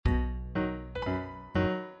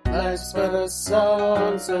Life's but a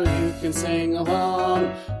song, so you can sing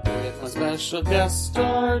along with my special guest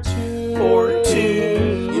star two. Or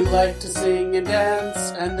two. You like to sing and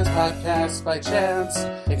dance, and this podcast by chance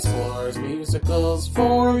explores musicals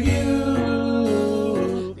for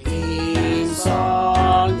you. Theme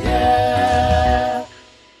song, yeah.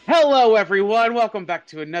 Hello, everyone. Welcome back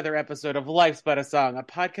to another episode of Life's But a Song, a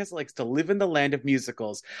podcast that likes to live in the land of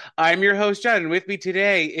musicals. I'm your host, John, and with me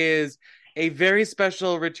today is a very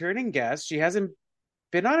special returning guest. She hasn't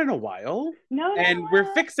been on in a while, and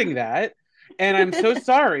we're fixing that. And I'm so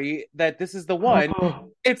sorry that this is the one.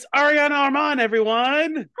 It's Ariana Armand,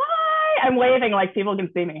 everyone. Hi. I'm waving like people can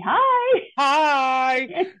see me. Hi.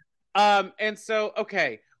 Hi. And so,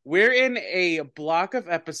 okay, we're in a block of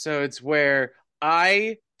episodes where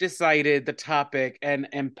I decided the topic and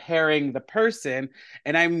am pairing the person,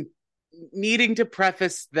 and I'm needing to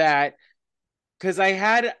preface that because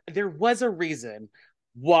there was a reason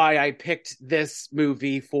why I picked this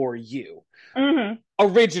movie for you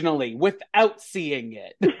originally without seeing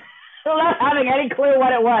it. Without having any clue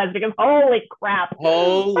what it was, because holy crap.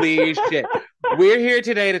 Holy shit. We're here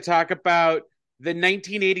today to talk about the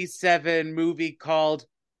 1987 movie called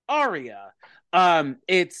Aria. There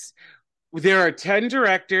are 10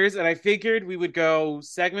 directors, and I figured we would go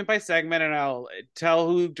segment by segment, and I'll tell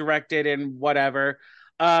who directed and whatever.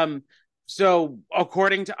 So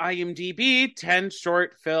according to IMDb, 10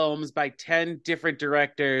 short films by 10 different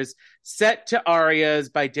directors set to arias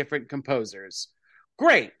by different composers.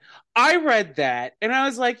 Great. I read that, and I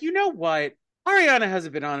was like, you know what? Ariana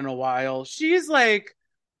hasn't been on in a while. She's like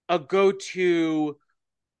a go-to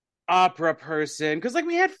opera person, because like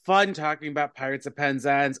we had fun talking about Pirates of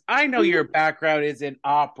Penzance. I know your background is in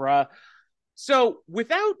opera, so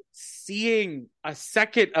without seeing a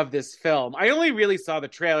second of this film, I only really saw the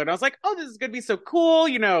trailer, and I was like, oh, this is gonna be so cool.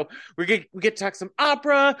 You know, we get to talk some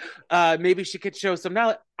opera. Maybe she could show some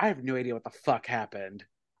knowledge. I have no idea what the fuck happened.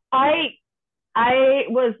 I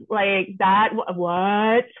was like, that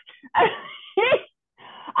what?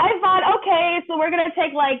 I thought, okay, so we're going to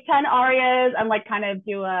take like 10 arias and like kind of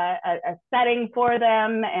do a setting for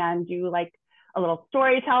them and do like a little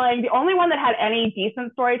storytelling. The only one that had any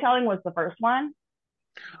decent storytelling was the first one.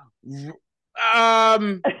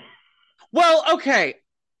 Well, okay.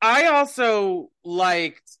 I also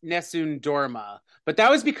liked Nessun Dorma, but that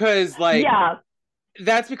was because like,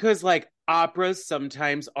 that's because like operas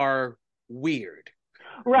sometimes are weird.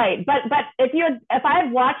 Right, but if I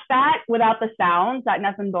had watched that without the sounds, that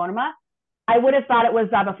Nessun Dorma, I would have thought it was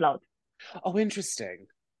Zauberflöte. Oh, interesting.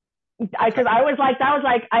 Because I was like, that was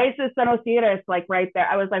like Isis and Osiris, like right there.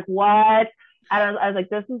 I was like, what? And I was like,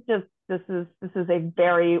 this is a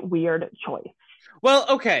very weird choice. Well,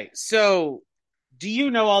 okay, so do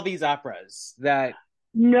you know all these operas that?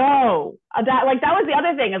 No, that was the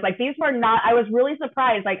other thing, is like these were not. I was really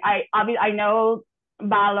surprised. Like I know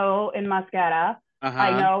Ballo in Maschera.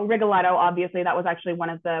 I know Rigoletto, obviously. That was actually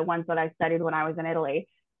one of the ones that I studied when I was in Italy.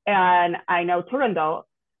 And I know Turandot.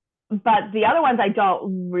 But the other ones I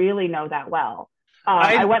don't really know that well.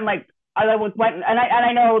 I went and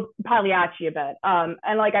I know Pagliacci a bit. And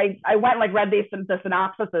like I went and like read the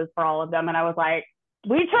synopsises for all of them, and I was like,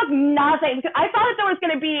 we took nothing. I thought that there was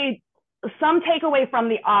going to be some takeaway from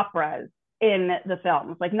the operas in the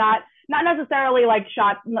films, like not necessarily like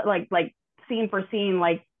shot like scene for scene,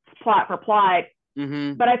 like plot for plot.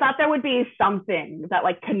 But I thought there would be something that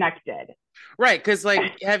like connected. Right, because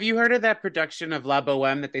like, have you heard of that production of La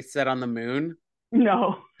Boheme that they set on the moon?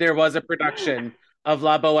 No. There was a production of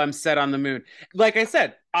La Boheme set on the moon. Like I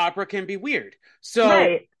said, opera can be weird.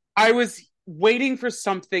 So I was waiting for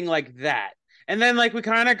something like that. And then like we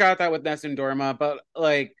kind of got that with Nessun Dorma, but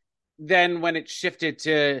like then when it shifted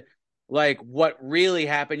to like what really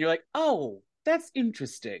happened, you're like, oh, that's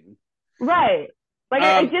interesting. Right. Like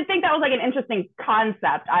I did think that was like an interesting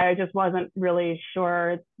concept. I just wasn't really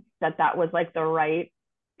sure that was like the right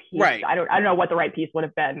piece. Right. I don't know what the right piece would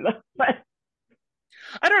have been, but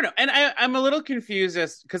I don't know. And I'm a little confused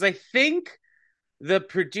because I think the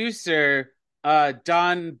producer,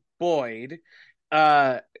 Don Boyd,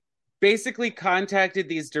 basically contacted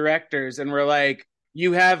these directors and were like,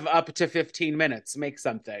 you have up to 15 minutes, make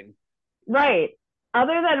something. Right.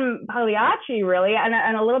 Other than Pagliacci, really,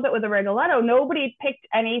 and a little bit with the Rigoletto, nobody picked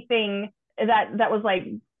anything that was like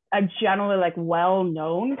a generally like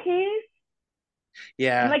well-known piece.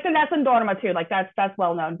 Yeah. And like the Nessun Dorma too, like that's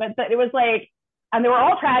well known. But it was like, and they were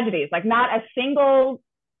all tragedies, like not a single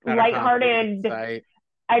lighthearted.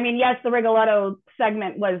 I mean, yes, the Rigoletto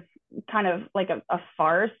segment was kind of like a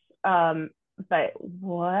farce. But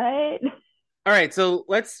what? All right, so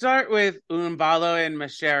let's start with Un ballo in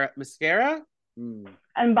Maschera.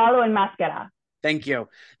 And Ballo en Máscara. Thank you.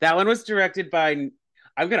 That one was directed by.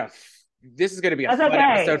 This is gonna be a That's fun okay.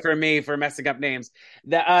 episode for me for messing up names.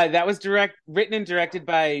 That was written and directed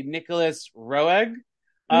by Nicholas Roeg.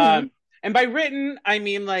 And by written, I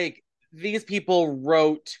mean like these people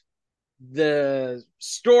wrote the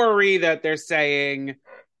story that they're saying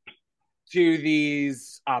to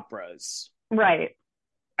these operas. Right.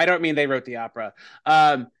 I don't mean they wrote the opera.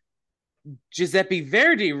 Giuseppe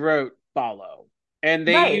Verdi wrote Ballo, and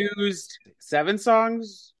they used 7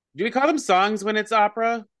 songs. Do we call them songs when it's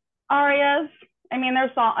opera? Arias. I mean,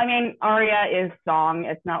 they're song. I mean, aria is song.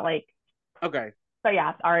 It's not like. Okay. But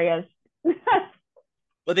yeah, it's arias.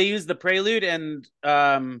 Well, they used the prelude and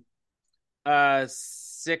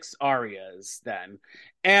 6 arias then.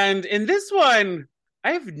 And in this one,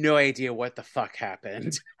 I have no idea what the fuck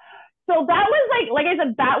happened. So that was like I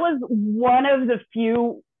said, that was one of the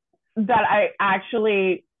few that I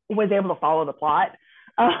actually was able to follow the plot.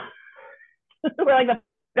 I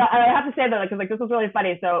have to say that because this was really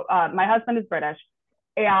funny. So my husband is British,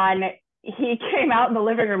 and he came out in the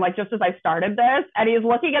living room like just as I started this, and he's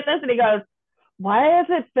looking at this and he goes, "Why is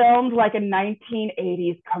it filmed like a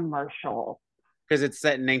 1980s commercial?" Because it's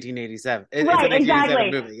set in 1987. Right, it's a 1987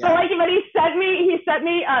 exactly. Movie, yeah. So like, but he sent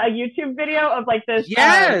me a YouTube video of like this,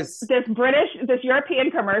 this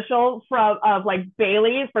European commercial of like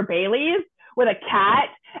Bailey's with a cat,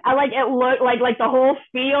 and like it looked like the whole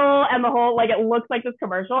feel and the whole like it looks like this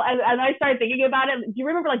commercial, and I started thinking about it. Do you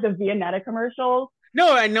remember like the Viennetta commercials?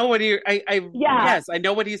 No, I know what yes, I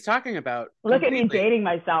know what he's talking about. Look completely. At me dating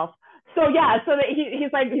myself. So yeah, so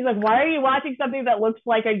he's like, why are you watching something that looks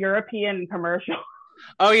like a European commercial?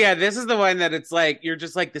 Oh yeah, this is the one that it's like you're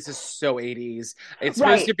just like, this is so 80s. It's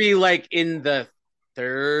supposed to be like in the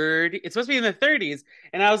 30s. It's supposed to be in the 30s,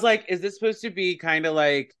 and I was like, is this supposed to be kind of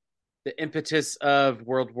like the impetus of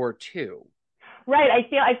World War II? Right. I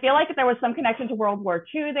feel like there was some connection to World War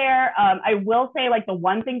II there. I will say like the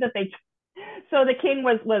one thing that so the king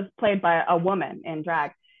was played by a woman in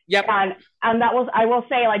drag. Yep. And that was, I will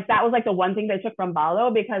say, like, that was like the one thing they took from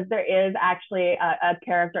Ballo, because there is actually a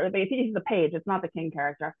character, they think he's the page, it's not the king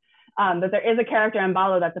character, but there is a character in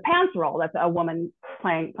Ballo that's a pants role, that's a woman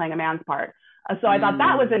playing a man's part. So I thought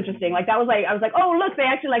that was interesting. Like, that was like, I was like, oh, look, they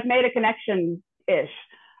actually like made a connection-ish.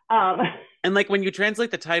 And like when you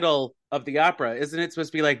translate the title of the opera, isn't it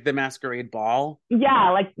supposed to be like The Masquerade Ball? Yeah,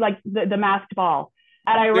 like the Masked Ball.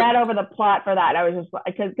 And I read over the plot for that. I was just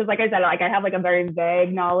because like I said, like I have like a very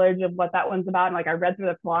vague knowledge of what that one's about. And like I read through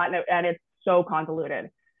the plot and it's so convoluted.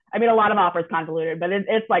 I mean, a lot of opera's convoluted, but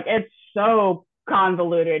it's so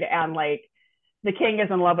convoluted. And like the king is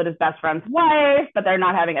in love with his best friend's wife, but they're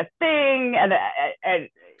not having a thing. And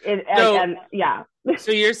yeah.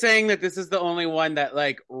 So you're saying that this is the only one that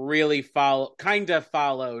like really followed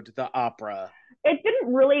the opera? It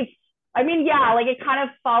didn't really. I mean, yeah, like it kind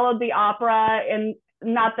of followed the opera, and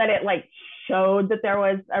not that it like showed that there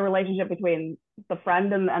was a relationship between the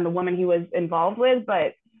friend and the woman he was involved with,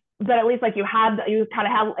 but at least like you kind of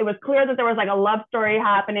had, it was clear that there was like a love story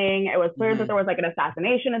happening. It was clear that there was like an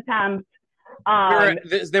assassination attempt.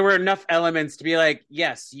 There were enough elements to be like,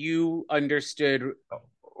 yes, you understood.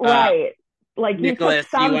 Right. Like Nicholas,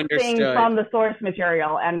 you took something from the source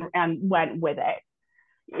material and went with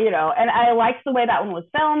it. You know, and I liked the way that one was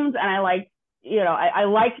filmed, and I liked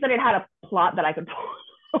that it had a plot that I could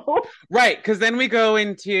follow. Right, because then we go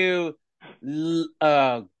into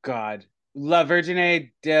La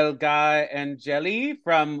Vergine del Angeli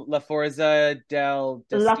from La Forza del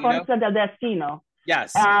Destino. La Forza del Destino.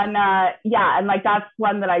 Yes. And and like that's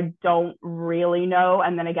one that I don't really know.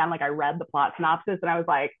 And then again, like I read the plot synopsis and I was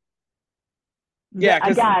like, yeah,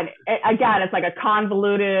 again, it's like a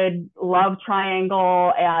convoluted love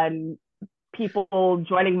triangle and people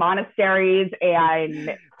joining monasteries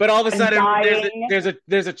but all of a sudden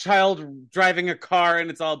there's a child driving a car and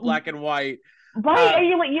it's all black and white. Right, and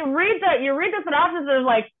you read the synopsis. There's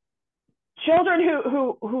like children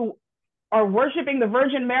who are worshiping the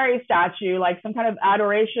Virgin Mary statue, like some kind of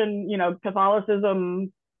adoration,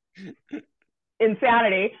 Catholicism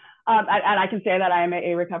insanity. And I can say that I am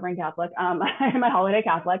a recovering Catholic. I am a holiday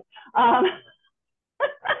Catholic.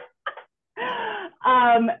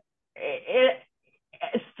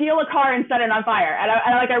 Steal a car and set it on fire. And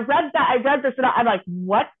I read this and I'm like,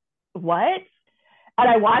 what? And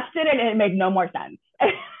I watched it and it made no more sense.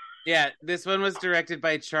 Yeah, this one was directed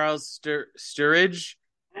by Charles Sturridge,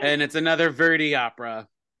 and it's another Verdi opera.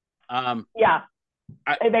 It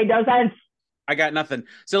made no sense. I got nothing.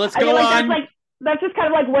 So let's go on. That's just kind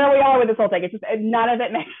of like where we are with this whole thing. It's just none of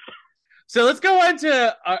it makes sense. So let's go on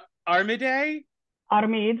to Armide.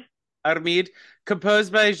 Armide. Armide,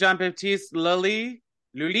 composed by Jean-Baptiste Yeah. Lully,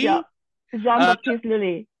 uh, Jean-Baptiste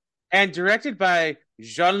Lully. and directed by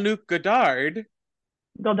Jean-Luc Godard.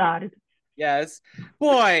 Godard. Yes.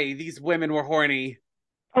 Boy, these women were horny.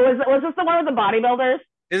 Oh, was this the one with the bodybuilders?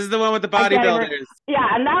 This is the one with the I can't even- bodybuilders.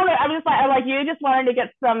 Yeah, and now I'm like, you just wanted to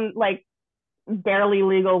get some like barely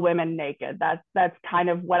legal women naked. That's kind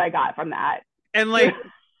of what I got from that. And like,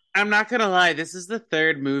 I'm not gonna lie, this is the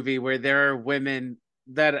third movie where there are women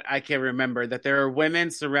that I can remember that there are women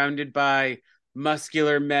surrounded by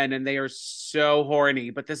muscular men and they are so horny.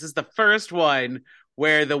 But this is the first one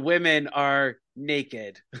where the women are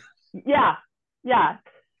naked. Yeah, yeah.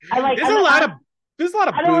 There's a lot of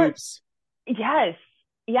boobs.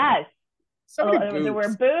 Yes. So many There boobs.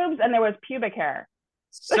 were boobs and there was pubic hair.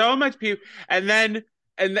 So much and then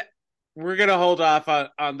we're gonna hold off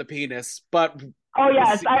on the penis, but oh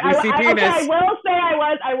yes, we see penis. Okay, I will say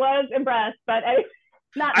I was impressed, but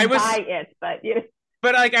not by it, but you know.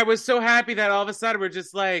 But like I was so happy that all of a sudden we're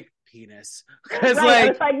just like penis because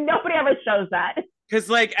right, it's like nobody ever shows that. Because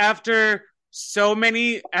like after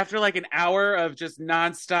like an hour of just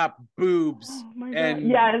nonstop boobs and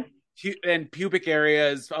yes. And pubic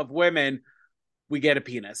areas of women, we get a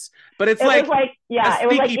penis. But it was like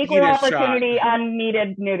equal opportunity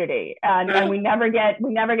unneeded nudity, and we never get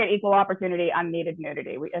equal opportunity unneeded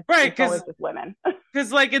nudity. It's always just women.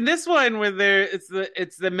 Because like in this one where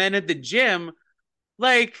it's the men at the gym,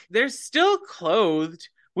 like they're still clothed.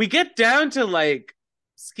 We get down to like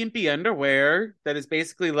skimpy underwear that is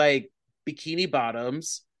basically like bikini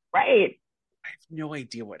bottoms. Right. I have no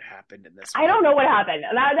idea what happened in this one. I don't know what happened.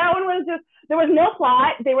 That one was just, there was no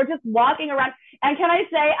plot. They were just walking around. And can I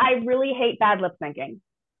say, I really hate bad lip syncing.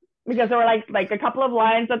 Because there were like a couple of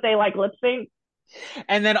lines that they like lip sync.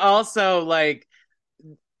 And then also like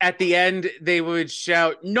at the end, they would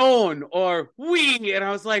shout non or we. And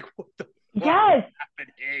I was like, what the fuck is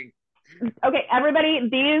happening? Okay, everybody,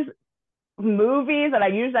 these movies, and I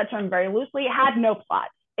use that term very loosely, had no plot.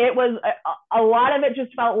 It was a lot of it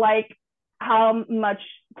just felt like, how much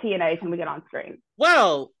TNA can we get on screen?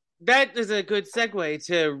 Well, that is a good segue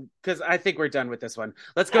to, because I think we're done with this one.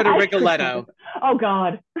 Let's go to Rigoletto. Oh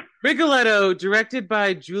God. Rigoletto, directed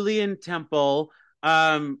by Julian Temple,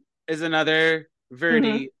 is another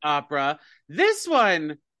Verdi opera. This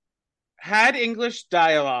one had English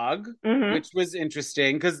dialogue, which was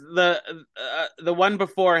interesting because the one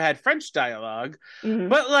before had French dialogue,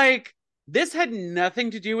 but like this had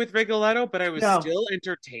nothing to do with Rigoletto, but I was still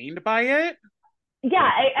entertained by it. Yeah,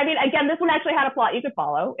 I mean, again, this one actually had a plot you could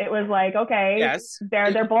follow. It was like, okay, yes,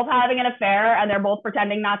 they're both having an affair, and they're both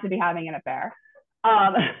pretending not to be having an affair.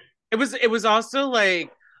 It was also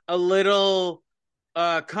like a little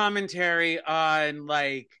commentary on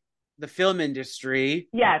like the film industry.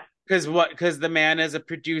 Yes. Because the man is a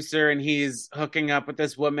producer and he's hooking up with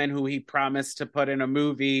this woman who he promised to put in a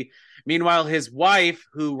movie. Meanwhile, his wife,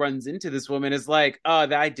 who runs into this woman, is like, "Oh,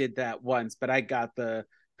 I did that once, but I got the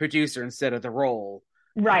producer instead of the role."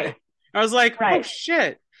 Right. I was like, "Oh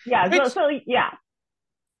shit!" Yeah. Yeah.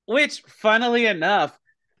 Which, funnily enough,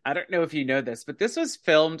 I don't know if you know this, but this was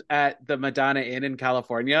filmed at the Madonna Inn in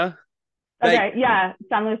California. Okay. Yeah,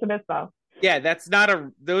 San Luis Obispo. Yeah,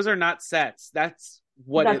 those are not sets. That's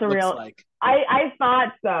what it looks like. I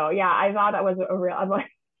thought so. Yeah, I thought that was a real. I'm like,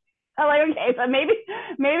 okay, but maybe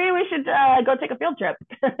we should go take a field trip.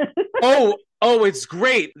 oh, it's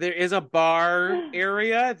great. There is a bar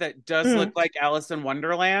area that does look like Alice in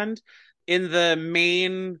Wonderland. In the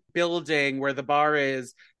main building where the bar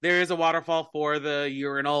is, there is a waterfall for the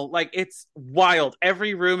urinal. Like, it's wild.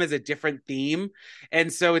 Every room is a different theme.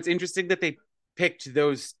 And so it's interesting that they picked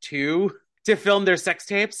those two to film their sex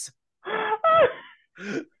tapes.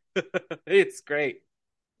 It's great.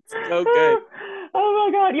 It's so good. Oh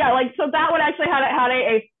my God. Yeah, like, so that one actually had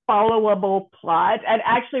a followable plot and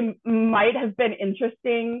actually might have been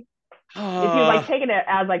interesting if you like taken it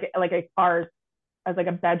as like a farce, as like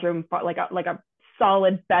a bedroom, like a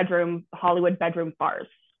solid bedroom, Hollywood bedroom farce.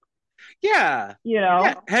 Yeah. You know?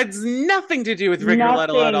 Yeah. Has nothing to do with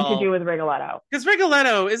Rigoletto at all. Nothing to do with Rigoletto. Because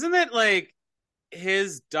Rigoletto, isn't it like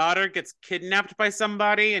his daughter gets kidnapped by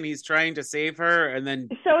somebody and he's trying to save her, and then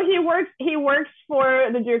so he works for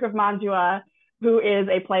the Duke of Mantua, who is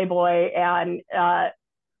a playboy and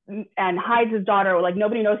hides his daughter. Like,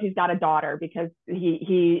 nobody knows he's got a daughter because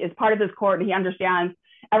he is part of this court and he understands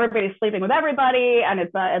everybody's sleeping with everybody and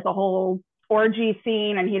it's a whole orgy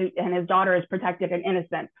scene, and his daughter is protected and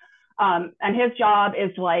innocent. And his job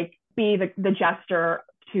is to like be the jester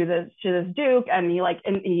to this Duke, and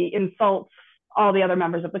he insults all the other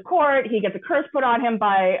members of the court. He gets a curse put on him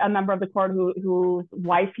by a member of the court whose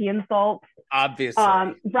wife he insults. Obviously.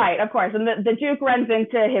 Right, of course. And the Duke runs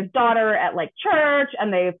into his daughter at like church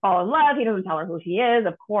and they fall in love. He doesn't tell her who she is,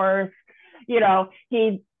 of course. He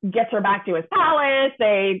gets her back to his palace.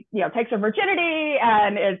 They, takes her virginity,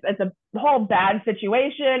 and it's a whole bad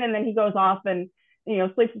situation. And then he goes off and,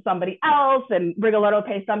 sleeps with somebody else, and Rigoletto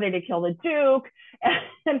pays somebody to kill the Duke.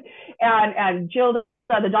 And Gilda,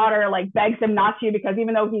 the daughter, like begs him not to, because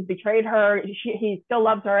even though he's betrayed her, he still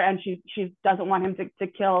loves her, and she doesn't want him to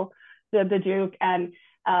kill the Duke. And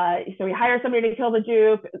so he hires somebody to kill the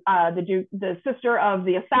Duke. The sister of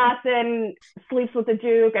the assassin sleeps with the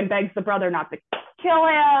Duke and begs the brother not to kill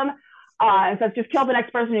him. And says, just kill the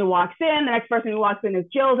next person who walks in. The next person who walks in is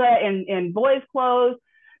Gilda in boys' clothes.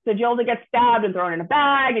 So Gilda gets stabbed and thrown in a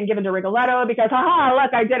bag and given to Rigoletto because, haha,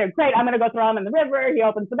 look, I did it. Great. I'm going to go throw him in the river. He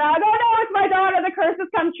opens the bag. Oh, no, it's my daughter. The curse has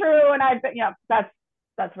come true. And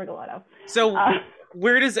that's Rigoletto. So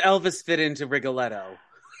where does Elvis fit into Rigoletto?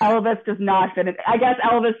 Elvis does not fit in. I guess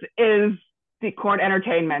Elvis is the court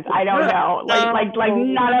entertainment. I don't know. Like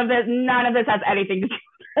none of this has anything to do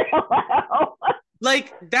with Rigoletto.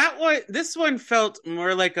 Like this one felt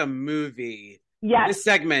more like a movie. Yes. This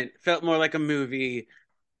segment felt more like a movie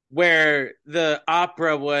where the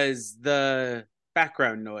opera was the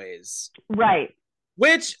background noise. Right.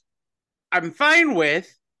 Which I'm fine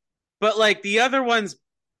with, but like the other ones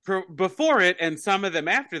before it and some of them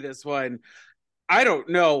after this one, I don't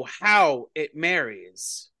know how it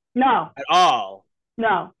marries. No. At all.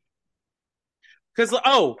 No. Because,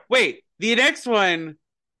 wait, the next one,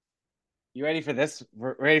 you ready for this?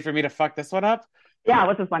 Ready for me to fuck this one up? Yeah,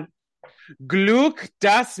 what's this one? Glück,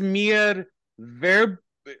 das mir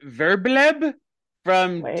Verbleb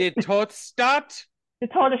from Die Todesstadt. Die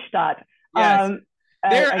Todesstadt. Yes.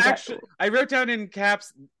 I wrote down in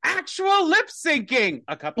caps, actual lip syncing.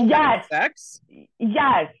 A couple of sex.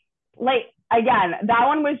 Yes. Like, again, that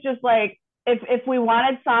one was just like, if we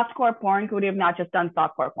wanted softcore porn, could we have not just done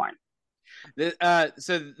softcore porn?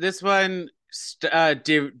 So this one, Die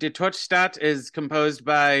Todesstadt, is composed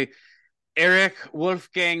by Erich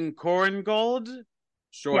Wolfgang Korngold.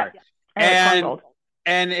 Sure. Yeah.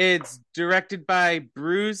 And it's directed by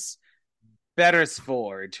Bruce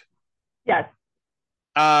Beresford. Yes.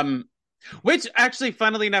 Which actually,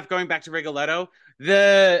 funnily enough, going back to Rigoletto,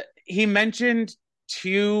 he mentioned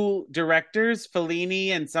two directors, Fellini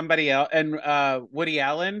and somebody else, and Woody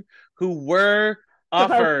Allen, who were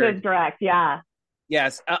offered to direct. Yeah.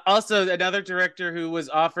 Yes. Also, another director who was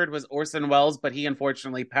offered was Orson Welles, but he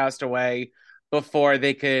unfortunately passed away before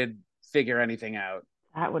they could figure anything out.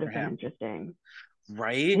 That would have been interesting.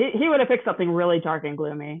 Right? He would have picked something really dark and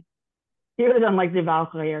gloomy. He would have done like the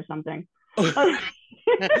Valkyrie or something.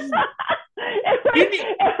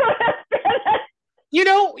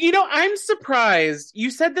 I'm surprised. You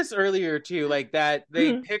said this earlier too, like that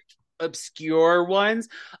they picked obscure ones.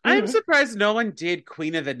 I'm surprised no one did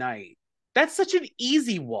Queen of the Night. That's such an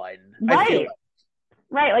easy one. Right.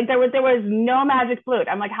 Right. Like there was no magic flute.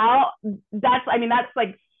 I'm like, how? That's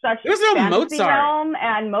like such. There was no Mozart. Realm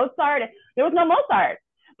and Mozart. There was no Mozart.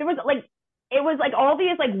 There was like, it was like all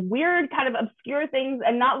these like weird kind of obscure things,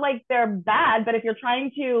 and not like they're bad, but if you're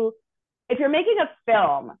making a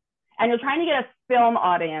film and you're trying to get a film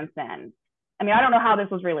audience in, I mean, I don't know how this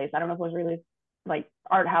was released. I don't know if it was released like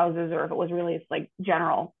art houses or if it was released like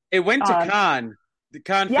general. It went to Cannes. The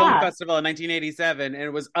Cannes Film Festival in 1987, and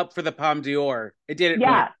it was up for the Palme d'Or. It didn't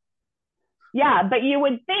win. Yeah, but you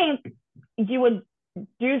would think you would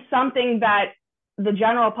do something that the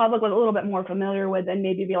general public was a little bit more familiar with, and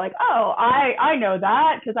maybe be like, oh, I know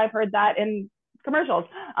that because I've heard that in commercials.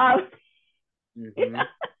 We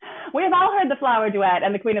have all heard the Flower Duet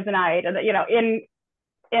and the Queen of the Night, in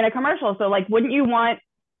a commercial. So like, wouldn't you want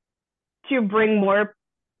to bring more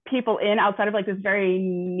people in outside of like this very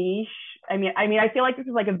niche? I mean, I feel like this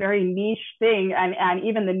is like a very niche thing, and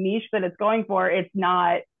even the niche that it's going for, it's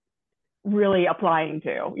not really applying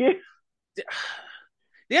to.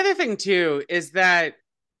 The other thing too is that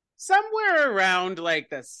somewhere around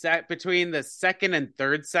like between the second and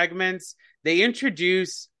third segments, they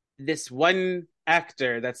introduce this one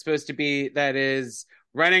actor that is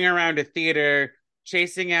running around a theater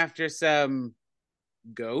chasing after some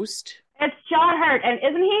ghost. It's John Hurt, and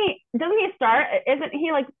isn't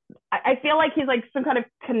he like, I feel like he's like some kind of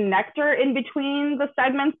connector in between the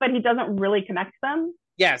segments, but he doesn't really connect them.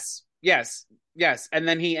 Yes. And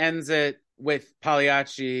then he ends it with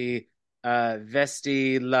Pagliacci,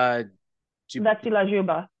 Vesti la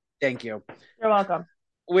Juba. Thank you. You're welcome.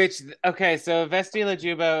 So Vesti la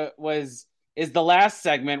Juba is the last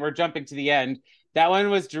segment. We're jumping to the end. That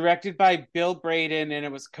one was directed by Bill Braden, and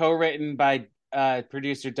it was co-written by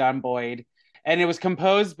producer Don Boyd, and it was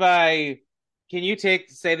composed by can you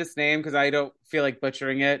say this name because I don't feel like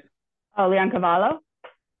butchering it? Oh, Leoncavallo.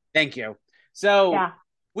 Thank you. So Yeah.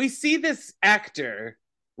 we see this actor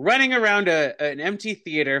running around an empty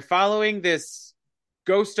theater following this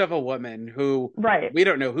ghost of a woman who Right. we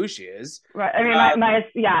don't know who she is. Right. I mean,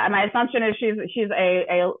 my assumption is she's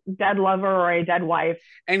a dead lover or a dead wife.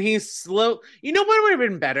 And he's slow. You know what would have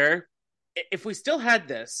been better if we still had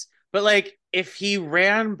this, but like if he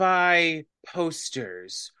ran by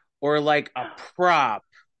posters or like a prop,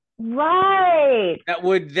 right, that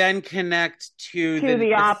would then connect to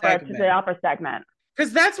the opera segment. to the opera segment.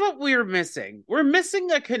 Because that's what we're missing. We're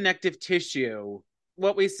missing a connective tissue.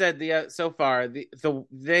 What we said so far,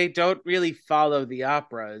 they don't really follow the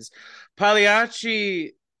operas.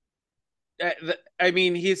 Pagliacci, I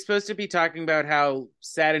mean, he's supposed to be talking about how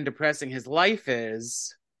sad and depressing his life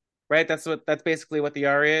is, right? That's basically what the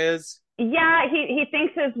aria is. Yeah, he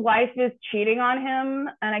thinks his wife is cheating on him,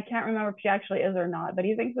 and I can't remember if she actually is or not, but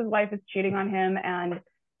he thinks his wife is cheating on him and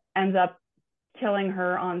ends up killing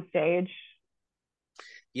her on stage.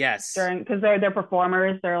 Yes, because they're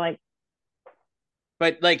performers. They're like,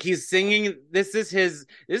 but like he's singing. This is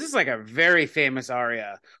like a very famous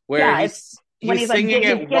aria where he's like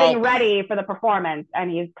getting ready for the performance,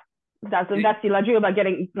 and that's the vesti la giuba,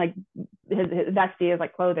 getting like his vesti is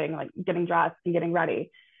like clothing, like getting dressed and getting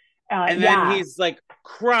ready. And then he's like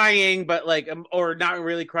crying, but like, or not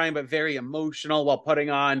really crying, but very emotional while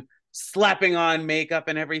slapping on makeup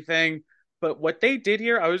and everything. But what they did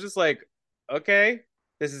here, I was just like, okay,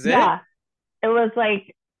 this is it. Yeah, it was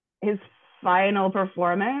like his final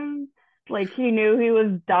performance. Like he knew he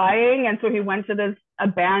was dying, and so he went to this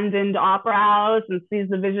abandoned opera house and sees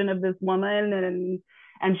the vision of this woman,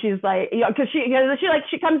 and she's like, because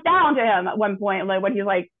she comes down to him at one point, like when he's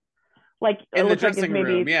like in the dressing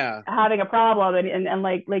room, yeah, having a problem, and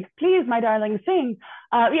like please, my darling, sing,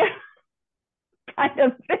 yeah, kind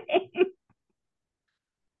of thing.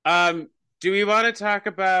 Do we want to talk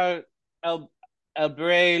about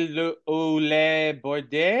Albre le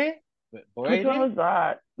Bordet? Which one was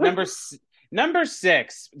that? Number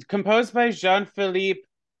 6, composed by Jean-Philippe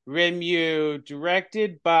Remieux,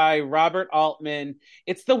 directed by Robert Altman.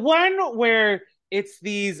 It's the one where it's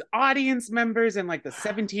these audience members in like the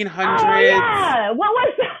 1700s. Oh, yeah. What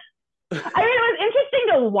was that? I mean, it was interesting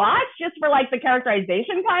to watch just for like the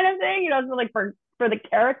characterization kind of thing, so like for the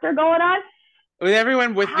character going on. With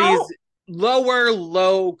everyone with these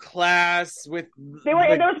low class with they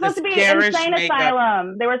were supposed to be insane makeup.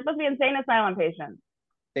 Asylum. They were supposed to be insane asylum patients.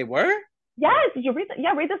 They were? Yes. Did you read that?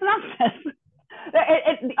 Yeah, read the synopsis.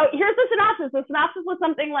 Here's the synopsis. The synopsis was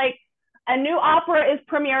something like, a new opera is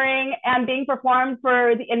premiering and being performed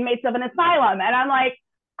for the inmates of an asylum. And I'm like,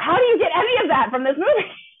 how do you get any of that from this movie?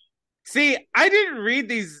 See, I didn't read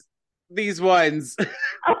these ones.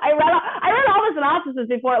 I read all the synopses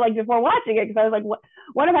before watching it, because I was like,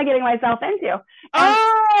 what am I getting myself into?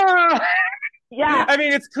 And, yeah. I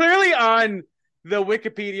mean, it's clearly on the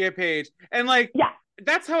Wikipedia page. And like, yeah,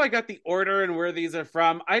 that's how I got the order and where these are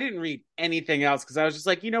from. I didn't read anything else because I was just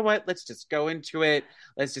like, you know what? Let's just go into it.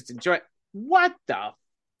 Let's just enjoy it. What the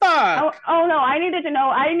fuck? Oh no, I needed to know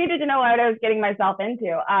what I was getting myself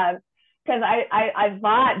into. Because I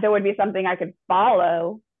thought there would be something I could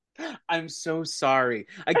follow. I'm so sorry.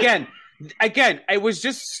 Again, it was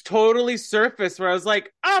just totally surface where I was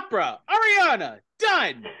like, opera, Ariana,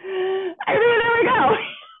 done. I mean, there we go.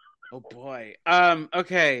 Oh boy.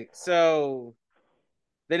 Okay, so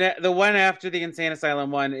the one after the insane asylum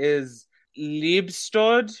one is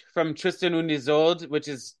Liebestod from Tristan und Isolde, which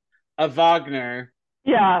is a Wagner.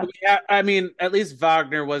 Yeah. I mean, at least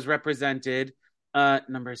Wagner was represented.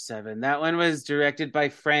 Number 7. That one was directed by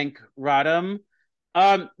Frank Rodham.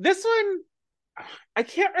 This one, I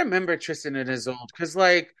can't remember Tristan and Isolde because,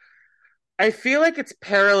 like, I feel like it's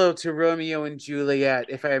parallel to Romeo and Juliet,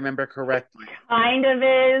 if I remember correctly. Kind of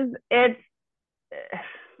is. It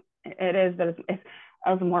is, but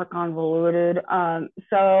it's more convoluted.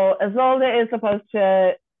 So Isolde is supposed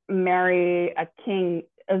to marry a king.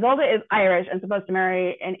 Isolde is Irish and supposed to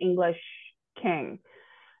marry an English king.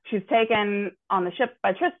 She's taken on the ship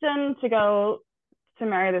by Tristan to go to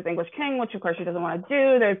marry this English king, which of course she doesn't want to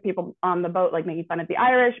do. There's people on the boat like making fun of the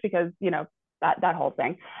Irish because, that whole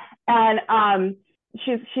thing. And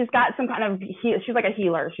she's got some kind of she's like a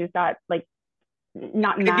healer. She's got like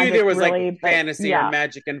not magic. I knew there was really, like fantasy or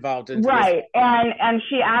magic involved in right. And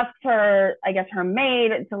she asked her, I guess her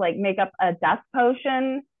maid, to like make up a death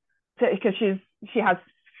potion because she has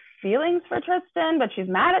feelings for Tristan, but she's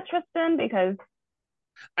mad at Tristan because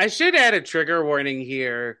I should add a trigger warning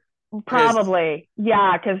here. Probably.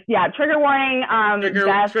 Yeah, because trigger warning,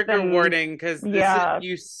 trigger warning, because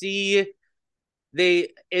you see they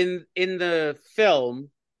in the film,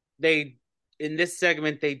 they in this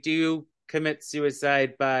segment they do commit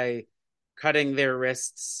suicide by cutting their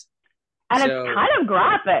wrists. And so, it's kind of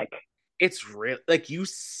graphic. It's real, like you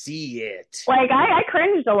see it. Like I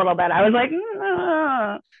cringed a little bit. I was like,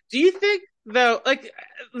 Do you think though, like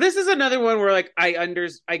this is another one where like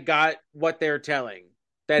I got what they're telling.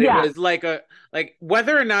 That it was like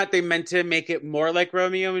whether or not they meant to make it more like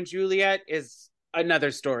Romeo and Juliet is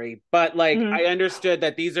another story. But like I understood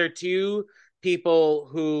that these are two people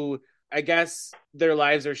who I guess their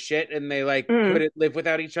lives are shit and they like couldn't live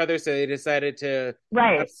without each other, so they decided to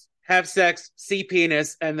have sex, see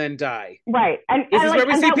penis, and then die. Right. And this is where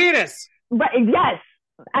we see penis. Right. Yes.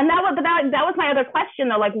 And that was my other question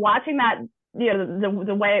though. Like watching that, you know,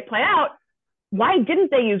 the way it played out, why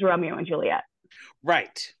didn't they use Romeo and Juliet?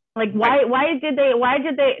 Right. Like why did they?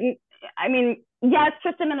 I mean, yes,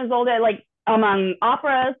 Tristan and Isolde, like among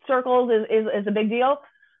opera circles is a big deal,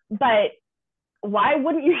 but why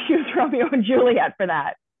wouldn't you use Romeo and Juliet for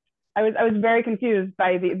that? I was very confused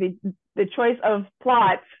by the choice of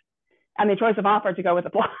plot and the choice of opera to go with the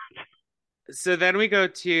plot. So then we go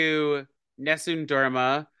to Nessun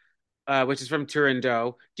Dorma, which is from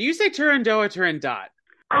Turandot. Do you say Turandot or Turandot?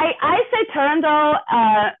 I say Turandot,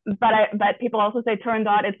 but people also say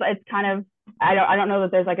Turandot. It's kind of I don't know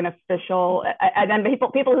that there's like an official. And then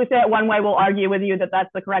people who say it one way will argue with you that that's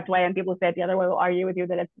the correct way, and people who say it the other way will argue with you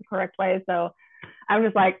that it's the correct way. So I'm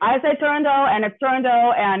just like, I say Turandot, and it's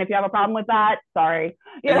Turandot, and if you have a problem with that, sorry.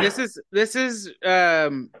 Yeah. And this is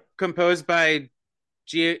composed by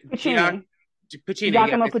Puccini.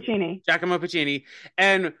 Giacomo Puccini.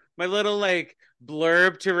 And my little like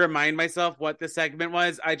blurb to remind myself what the segment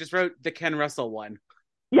was, I just wrote the Ken Russell one.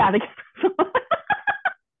 Yeah,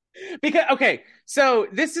 because okay, so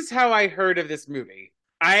this is how I heard of this movie.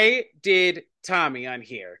 I did Tommy on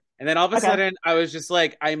here, and then all of a sudden I was just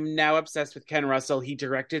like, I'm now obsessed with Ken Russell. He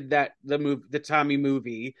directed the Tommy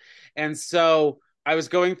movie, and so I was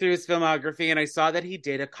going through his filmography, and I saw that he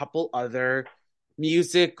did a couple other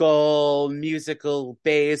musical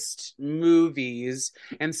based movies,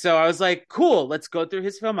 and so I was like, cool, let's go through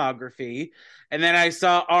his filmography. And then I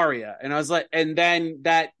saw Aria, and I was like, and then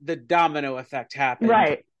the domino effect happened,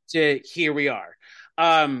 right to here we are.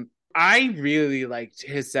 I really liked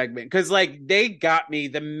his segment because like they got me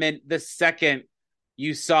the second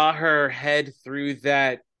you saw her head through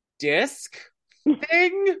that disc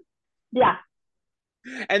thing. Yeah.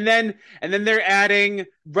 And then they're adding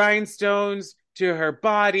rhinestones to her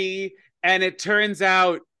body, and it turns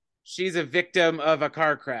out she's a victim of a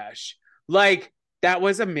car crash. Like, that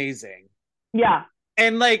was amazing. Yeah.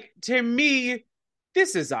 And like, to me,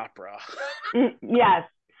 this is opera. Yes.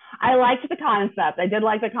 I liked the concept. I did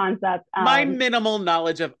like the concept. My minimal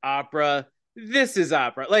knowledge of opera, this is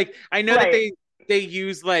opera. Like, I know that they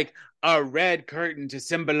use like a red curtain to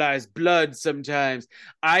symbolize blood sometimes.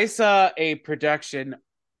 I saw a production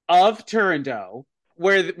of Turandot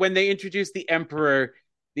where when they introduced the emperor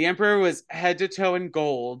was head to toe in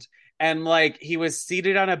gold, and like he was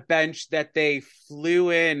seated on a bench that they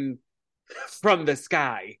flew in from the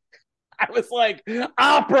sky. I was like,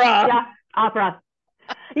 opera. Yeah, opera.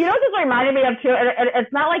 You know what this reminded me of too?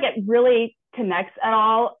 It's not like it really connects at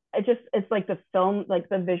all. It's like the film, like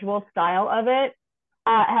the visual style of it.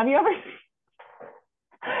 Have you ever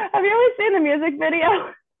seen the music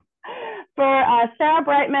video for Sarah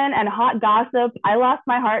Brightman and Hot Gossip, I Lost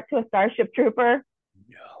My Heart to a Starship Trooper?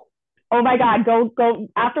 No. Oh my God, go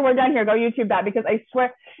after we're done here, go YouTube that, because I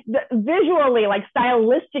swear, visually, like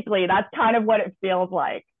stylistically, that's kind of what it feels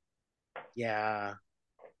like. Yeah.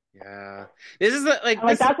 This is that's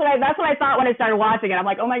what I thought when I started watching it. I'm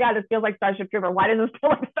like, oh my God, this feels like Starship Trooper. Why does this feel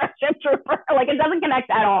like Starship Trooper? Like, it doesn't connect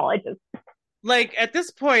at all. It just like at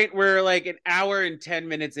this point we're like an hour and 10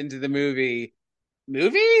 minutes into the movie.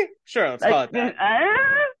 Sure, let's call it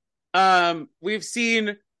that. We've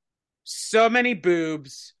seen so many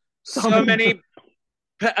boobs, so many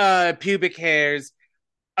pubic hairs,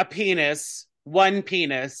 a penis, one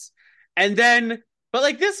penis, and then, but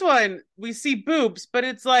like this one, we see boobs, but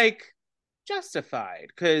it's like justified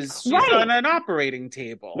because she's on an operating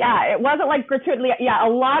table. Yeah, it wasn't like gratuitously. Yeah,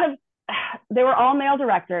 they were all male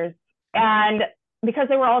directors, and because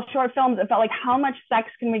they were all short films, it felt like how much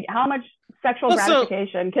sexual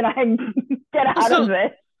gratification can I get out of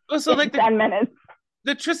it? So like 10 minutes.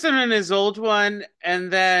 The Tristan and Isolde one, and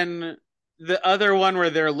then the other one where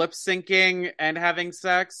they're lip syncing and having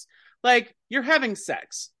sex. Like, you're having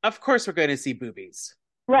sex. Of course we're going to see boobies.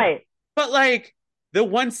 Right. But like the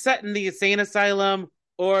one set in the insane asylum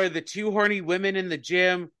or the two horny women in the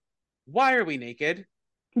gym, why are we naked?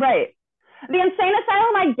 Right. The insane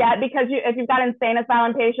asylum I get, because if you've got insane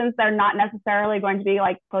asylum patients, they're not necessarily going to be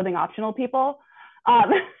like clothing optional people.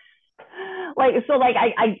 I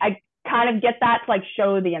kind of get that to like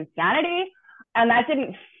show the insanity, and that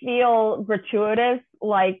didn't feel gratuitous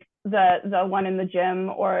like the one in the gym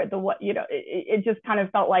or the what, it just kind of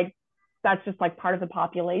felt like that's just like part of the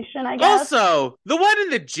population, I guess. Also, the one in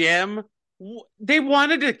the gym, they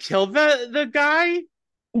wanted to kill the guy.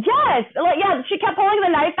 Yes, she kept pulling the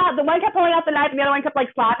knife out. The one kept pulling out the knife, and the other one kept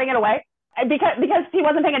like slapping it away because he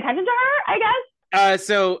wasn't paying attention to her, I guess.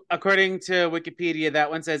 So according to Wikipedia, that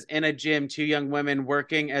one says, in a gym, two young women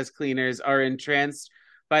working as cleaners are entranced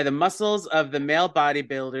by the muscles of the male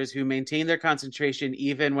bodybuilders who maintain their concentration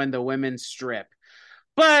even when the women strip.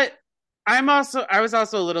 But I was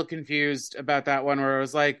also a little confused about that one, where it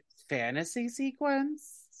was like, fantasy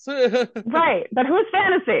sequence? Right, but whose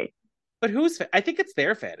fantasy? But I think it's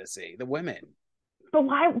their fantasy, the women. But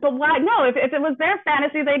why? No, if it was their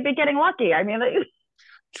fantasy, they'd be getting lucky. I mean,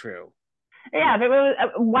 true. Yeah, if it was,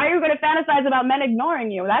 why are you going to fantasize about men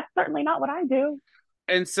ignoring you? That's certainly not what I do.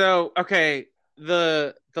 And so, okay,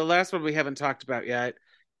 the last one we haven't talked about yet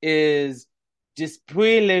is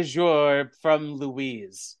Depuis le jour from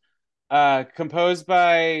Louise, composed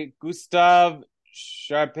by Gustave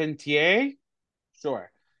Charpentier.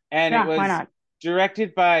 Sure. And it was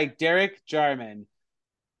directed by Derek Jarman.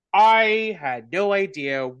 I had no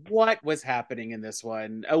idea what was happening in this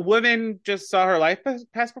one. A woman just saw her life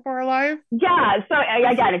pass before her life. Yeah. So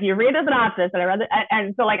again, if you read the synopsis, and I read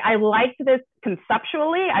and so like I liked this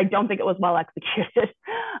conceptually. I don't think it was well executed.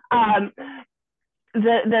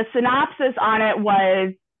 The synopsis on it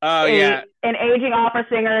was an aging opera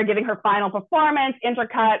singer giving her final performance,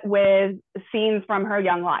 intercut with scenes from her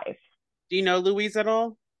young life. Do you know Louise at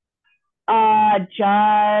all?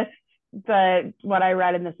 Just what I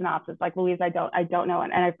read in the synopsis. Like Louise, I don't know,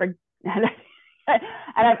 and I forget.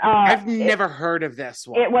 I've never heard of this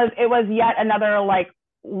one. It was yet another like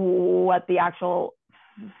what the actual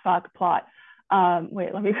fuck plot.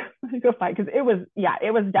 Wait, let me go find, because it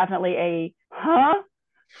was definitely a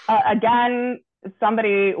again,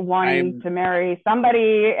 somebody wanting to marry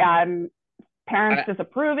somebody, parents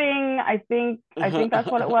disapproving. I think that's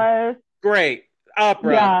what it was. Great.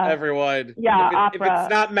 Opera, everyone. Yeah, if it's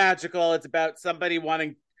not magical, it's about somebody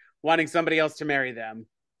wanting somebody else to marry them.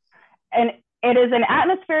 And it is an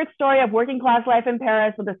atmospheric story of working class life in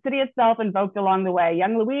Paris, with the city itself invoked along the way.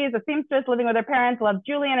 Young Louise, a seamstress living with her parents, loves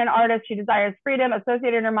Julian, an artist. She desires freedom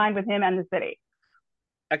associated in her mind with him and the city.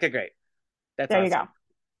 Okay, great. That's there awesome. You go.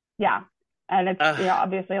 Yeah. And it's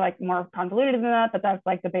obviously like more convoluted than that, but that's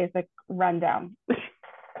like the basic rundown.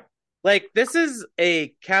 Like, this is a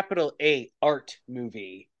capital A art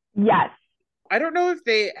movie. Yes. I don't know if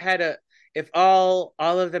they had if all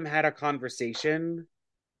of them had a conversation.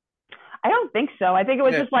 I don't think so. I think it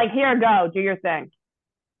was just like, here, go, do your thing.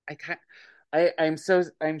 I'm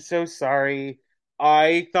so sorry.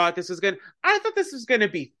 I thought this was gonna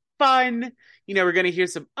be fun. We're gonna hear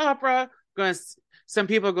some opera. Some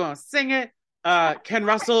people are gonna sing it. Ken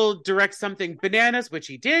Russell directs something bananas, which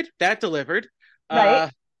he did. That delivered. Right.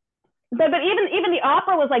 But even the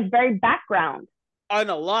opera was like very background on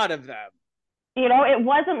a lot of them. It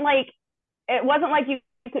wasn't like you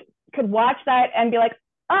could watch that and be like,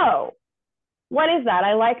 oh, what is that?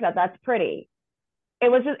 I like that. That's pretty. It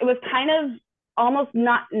was kind of almost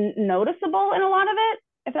not noticeable in a lot of it,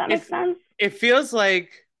 if that makes sense. It feels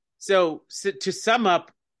like, so to sum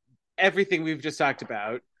up everything we've just talked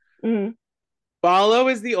about, Ballo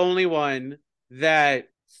is the only one that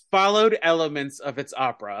followed elements of its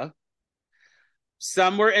opera.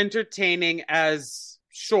 Some were entertaining as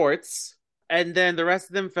shorts, and then the rest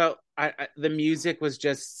of them felt the music was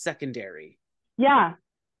just secondary. Yeah.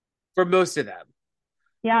 For most of them.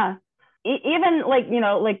 Yeah. Even like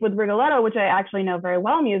with Rigoletto, which I actually know very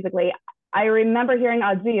well musically, I remember hearing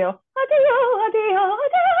Addio, Addio, Addio, Addio.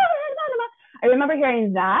 I remember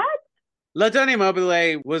hearing that. La Donna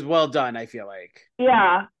Mobile was well done, I feel like.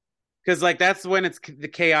 Yeah. Because like that's when it's the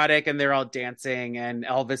chaotic and they're all dancing and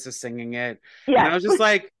Elvis is singing it. Yeah. And I was just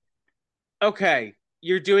like, okay,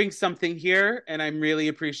 you're doing something here and I'm really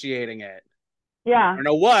appreciating it. Yeah. I don't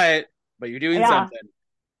know what, but you're doing something.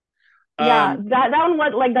 Yeah, that one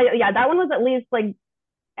was like that one was at least like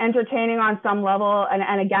entertaining on some level.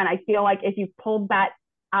 And again, I feel like if you pulled that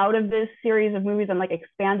out of this series of movies and like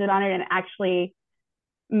expanded on it and actually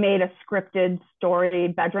made a scripted story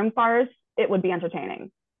bedroom farce, it would be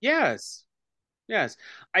entertaining. Yes.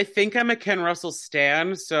 I think I'm a Ken Russell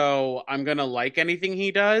stan, so I'm gonna like anything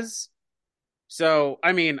he does. So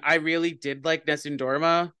I mean, I really did like Nessun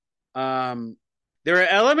Dorma. There are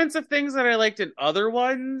elements of things that I liked in other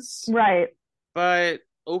ones, Right. but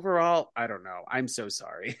overall, I don't know. I'm so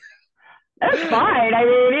sorry. It's fine. I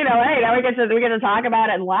mean, hey, now we get to talk about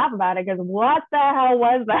it and laugh about it because what the hell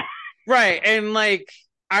was that? Right. And like,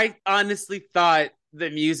 I honestly thought the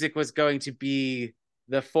music was going to be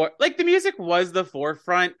the music was the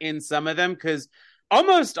forefront in some of them, because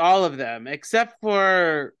almost all of them, except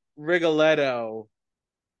for Rigoletto,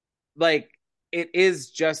 like, it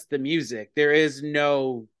is just the music. There is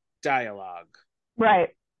no dialogue. Right.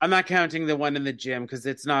 I'm not counting the one in the gym because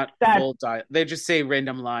it's not full dialogue. They just say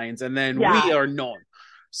random lines and then we are known.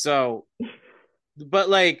 So, but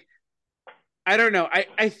like, I don't know.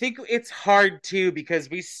 I think it's hard too because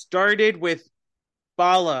we started with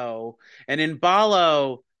Ballo, and in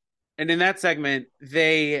Ballo, and in that segment,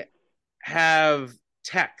 they have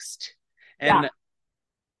text. And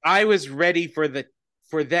I was ready for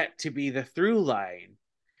that to be the through line.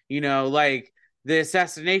 Like the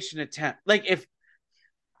assassination attempt. Like, if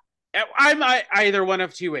I'm either one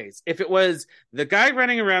of two ways. If it was the guy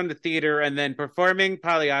running around the theater and then performing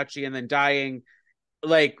Pagliacci and then dying,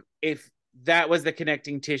 like, if that was the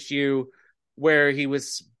connecting tissue where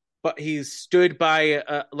he stood by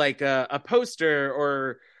a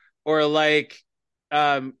poster, or like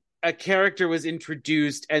a character was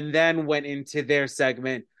introduced and then went into their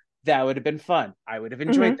segment, that would have been fun. I would have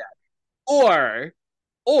enjoyed that.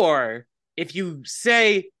 Or if you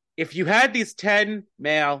had these 10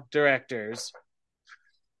 male directors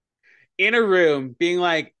in a room being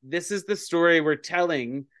like, this is the story we're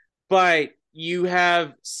telling, but you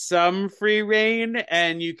have some free reign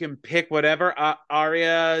and you can pick whatever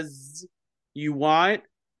arias you want,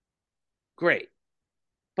 great.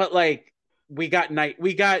 But like, we got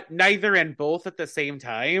neither and both at the same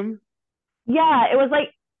time. Yeah, it was like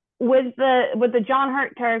with the John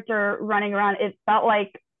Hurt character running around, it felt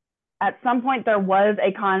like at some point there was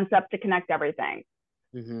a concept to connect everything.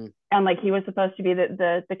 And like, he was supposed to be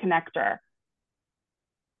the connector,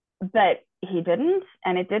 but he didn't,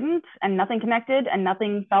 and it didn't, and nothing connected, and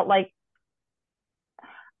nothing felt like.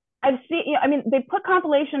 I've seen, I mean, they put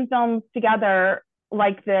compilation films together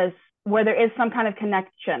like this where there is some kind of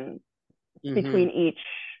connection between each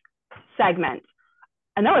segment,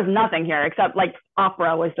 and there was nothing here except like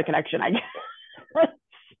opera was the connection, I guess.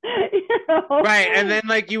 Right. And then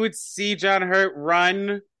like, you would see John Hurt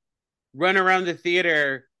run around the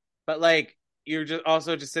theater, but like, you're just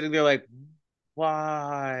sitting there like,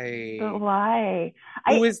 why?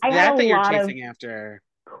 Who is that you're chasing after?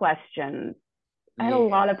 Questions. I had a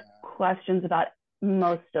lot of questions about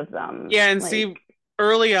most of them. Yeah, and see,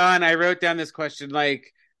 early on, I wrote down this question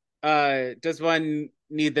like, does one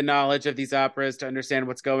need the knowledge of these operas to understand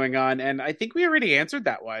what's going on? And I think we already answered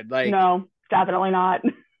that one. Like, no, definitely not.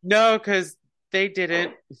 No, because they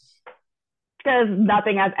didn't. Because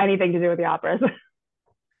nothing has anything to do with the operas.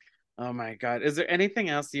 Oh my God. Is there anything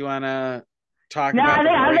else you want to talk about?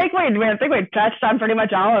 I think we touched on pretty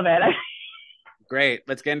much all of it. Great.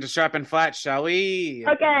 Let's get into Sharp and Flat, shall we?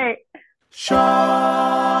 Okay. Sharp,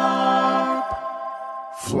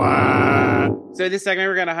 Flat. So this segment,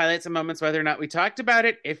 we're going to highlight some moments, whether or not we talked about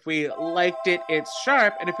it. If we liked it, it's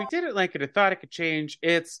sharp. And if we didn't like it or thought it could change,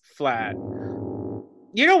 it's flat.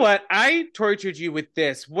 You know what? I tortured you with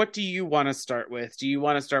this. What do you want to start with? Do you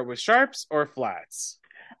want to start with sharps or flats?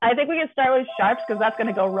 I think we can start with sharps because that's going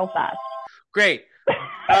to go real fast. Great.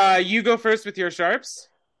 You go first with your sharps.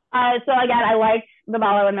 So again, I liked the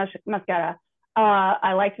Ballo and Mascara.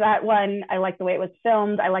 I liked that one. I liked the way it was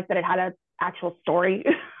filmed. I liked that it had an actual story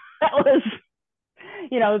that was,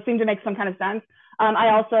 it seemed to make some kind of sense. I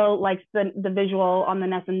also liked the visual on the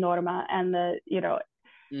Nessun Dorma and the,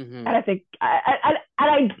 and I think,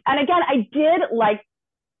 and again, I did like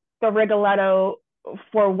the Rigoletto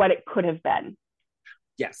for what it could have been.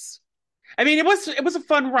 Yes. I mean, it was a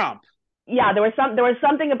fun romp. Yeah, there was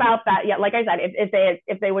something about that. Yeah, like I said,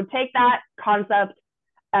 if they would take that concept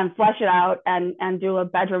and flesh it out and do a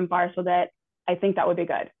bedroom farce with it, I think that would be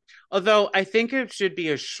good. Although I think it should be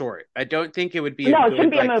a short. I don't think it would be. No, it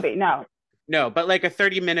shouldn't be a movie. No, but like a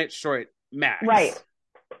 30-minute short max. Right.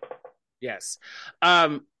 Yes.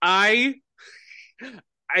 I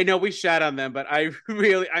know we shat on them, but I'm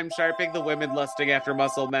sharping the women lusting after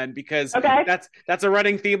muscle men because that's a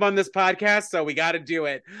running theme on this podcast, so we got to do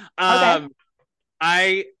it. As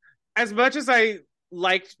much as I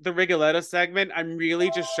liked the Rigoletto segment, I'm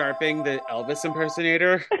really just sharping the Elvis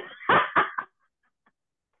impersonator.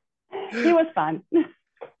 He was fun.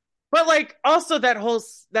 But like, also that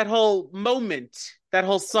whole moment, that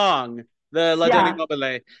whole song, the La Donna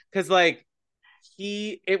Mobile, because like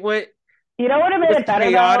it would. You know what made it better?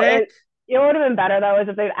 Chaotic. it would have been better though is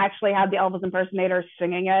if they actually had the Elvis impersonator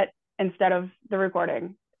singing it instead of the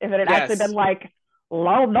recording. If it had actually been like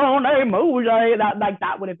 "Love Don't Move,"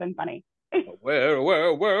 that would have been funny. Hip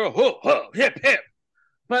hip.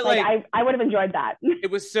 But like I would have enjoyed that. It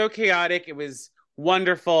was so chaotic. It was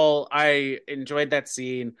wonderful. I enjoyed that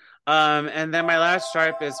scene. And then my last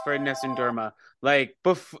stripe is for Nessun Dorma. Like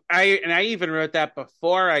I even wrote that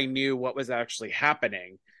before I knew what was actually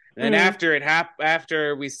happening. And then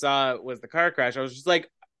after we saw it was the car crash, I was just like,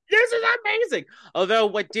 this is amazing. Although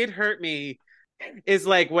what did hurt me is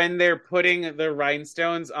like when they're putting the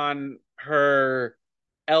rhinestones on her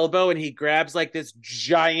elbow and he grabs like this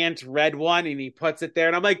giant red one and he puts it there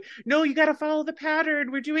and I'm like, no, you got to follow the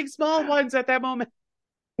pattern. We're doing small ones at that moment.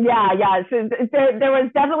 Yeah. So there was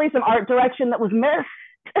definitely some art direction that was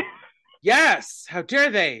missed. Yes, how dare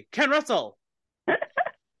they? Ken Russell.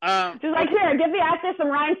 Just like, here, give the actor some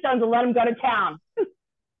rhinestones and let him go to town.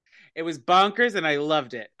 It was bonkers and I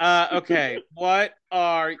loved it. Okay, what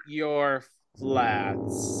are your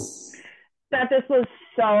flats? That this was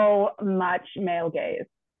so much male gaze.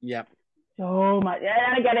 Yep. So much.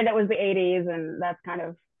 And again, it was the 80s, and that's kind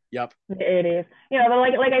of the 80s. You know,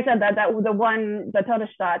 like I said, that the one, the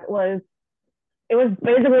Todesstadt was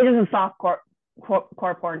basically just a soft core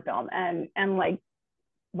porn film, and like,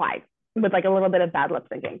 why? With like a little bit of bad lip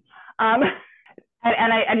syncing. And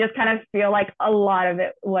I just kind of feel like a lot of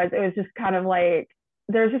it was just kind of like,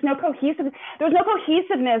 there's just no cohesiveness. There was no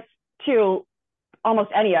cohesiveness to almost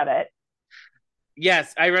any of it.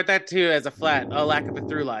 Yes, I wrote that too as a flat, a lack of a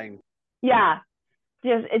through line. Yeah,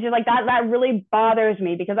 it's just like that really bothers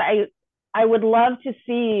me because I would love to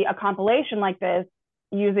see a compilation like this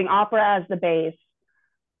using opera as the base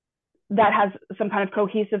that has some kind of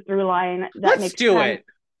cohesive through line. Let's do it.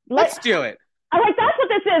 Let's do it. I'm like, that's what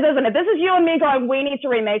this is, isn't it? This is you and me going, we need to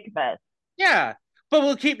remake this. Yeah, but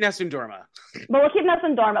we'll keep Nessun Dorma.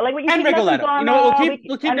 Like what you and Rigoletto. Dorma, you know what?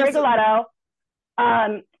 We'll keep Rigoletto.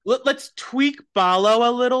 Let's tweak Ballo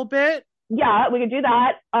a little bit. Yeah, we could do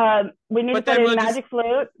that. We need to put in Magic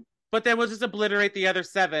Flute. But then we'll just obliterate the other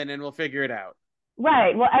 7 and we'll figure it out.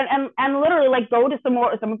 Right. Well, and literally like go to some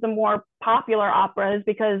of the more popular operas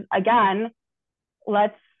because again,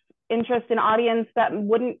 let's interest an audience that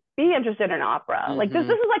wouldn't be interested in opera. Mm-hmm. Like this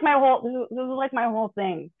is like my whole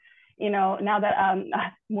thing. You know, now that I'm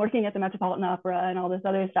working at the Metropolitan Opera and all this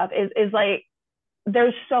other stuff is like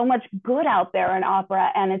there's so much good out there in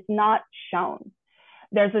opera and it's not shown.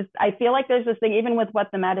 I feel like there's this thing, even with what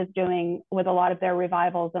the Met is doing with a lot of their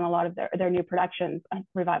revivals and a lot of their new productions.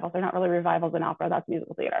 Revivals, they're not really revivals in opera, that's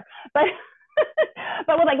musical theater. But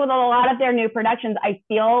but with a lot of their new productions, I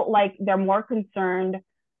feel like they're more concerned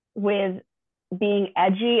with being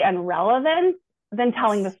edgy and relevant than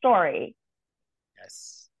telling the story.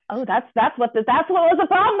 Yes. Oh, that's what was the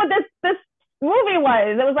problem with this movie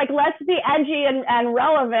was. It was like, let's be edgy and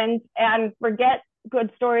relevant and forget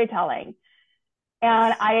good storytelling.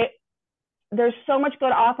 And there's so much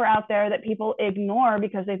good opera out there that people ignore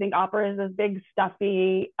because they think opera is this big,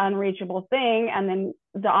 stuffy, unreachable thing. And then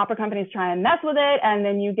the opera companies try and mess with it. And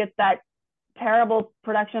then you get that terrible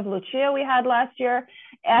production of Lucia we had last year.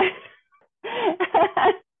 And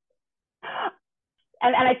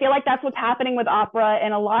I feel like that's what's happening with opera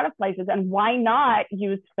in a lot of places. And why not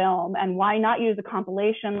use film? And why not use a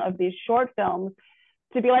compilation of these short films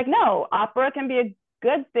to be like, no, opera can be a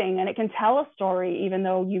good thing and it can tell a story even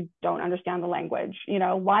though you don't understand the language. You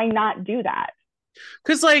know, why not do that?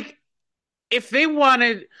 Because like if they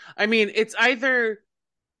wanted, I mean, it's either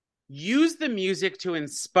use the music to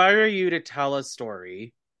inspire you to tell a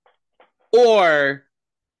story or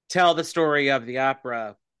tell the story of the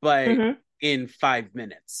opera but in 5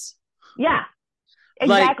 minutes. Yeah,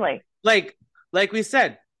 exactly. Like we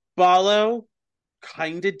said, Ballo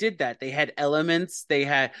kind of did that. They had elements, they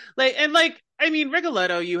had I mean,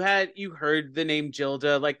 Rigoletto, you heard the name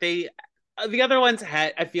Gilda. Like the other ones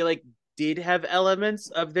I feel like did have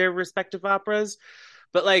elements of their respective operas,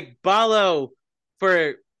 but like Ballo,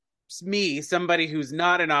 for me, somebody who's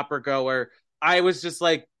not an opera goer, I was just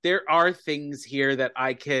like, there are things here that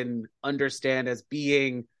I can understand as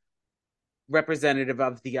being representative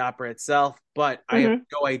of the opera itself, but I have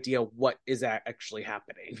no idea what is actually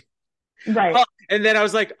happening. Right. And then I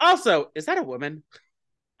was like, also, is that a woman?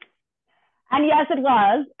 And yes, it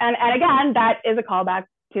was. And again, that is a callback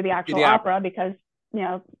to the actual opera because, you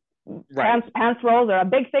know, pants rolls are a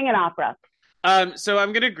big thing in opera. So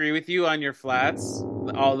I'm going to agree with you on your flats,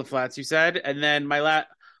 all the flats you said. And then my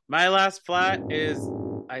last flat is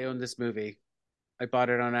I own this movie. I bought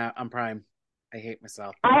it on Prime. I hate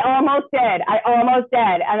myself. I almost did. And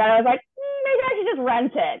then I was like, maybe I should just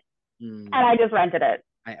rent it. And I just rented it.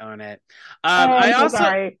 I own it. I'm so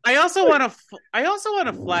sorry. I also want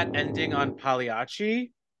a flat ending on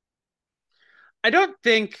Pagliacci. I don't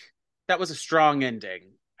think that was a strong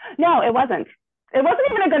ending. No, it wasn't. It wasn't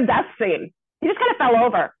even a good death scene. He just kind of fell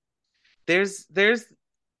over. There's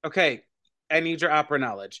okay. I need your opera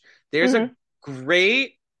knowledge. There's Mm-hmm. a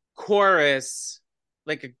great chorus,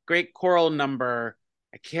 like a great choral number.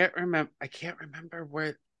 I can't remember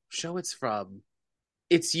what show it's from.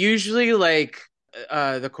 It's usually like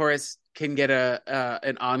the chorus can get a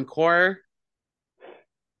an encore.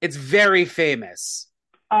 It's very famous.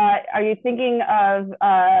 Are you thinking of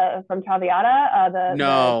from Traviata?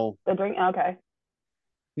 No, The drink? Okay.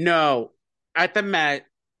 no. At the Met,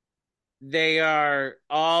 they are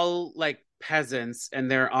all like peasants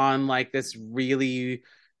and they're on like this really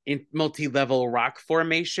multi-level rock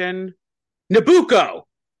formation. Nabucco.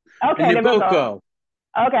 Okay, Nabucco. Nabucco.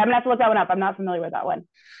 Okay, I'm gonna have to look that one up. I'm not familiar with that one.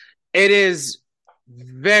 It is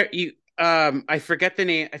very I forget the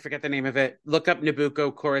name. I forget the name of it. Look up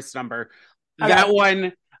Nabucco chorus number. Okay. That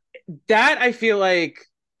one, that I feel like,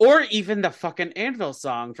 or even the fucking Anvil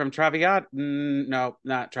song from Traviata. No,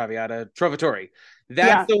 not Traviata. Trovatore.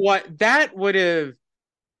 That's the one that would have.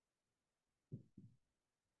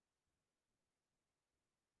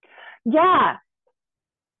 Yeah.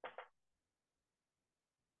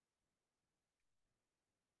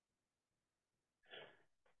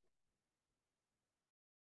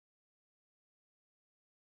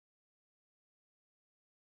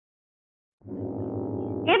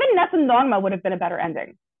 Even Nessun Dorma would have been a better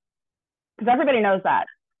ending because everybody knows that.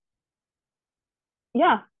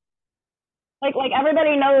 Yeah, like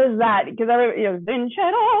everybody knows that because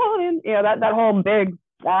Vincero, that whole big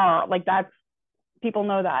like that's people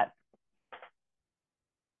know that.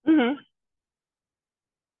 Mm-hmm.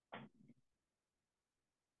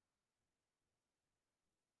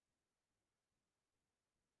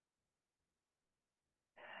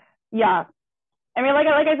 Yeah, I mean, like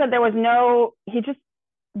I said, there was no. He just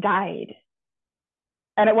died,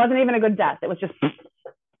 and it wasn't even a good death. It was just,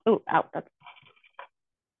 oh, out. That's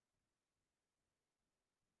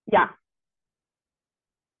yeah.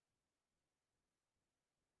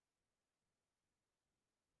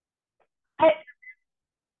 I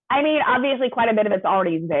I mean, obviously, quite a bit of it's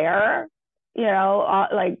already there.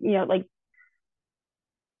 Like.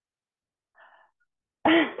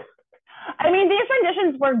 I mean, these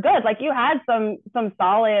renditions were good. Like you had some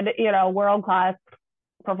solid, world class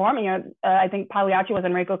performing. I think Pagliacci was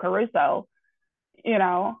Enrico Caruso. You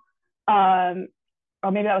know, um,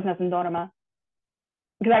 or maybe that was Nessun Dorma.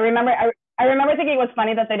 Because I remember thinking it was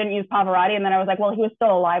funny that they didn't use Pavarotti, and then I was like, well, he was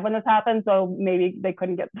still alive when this happened, so maybe they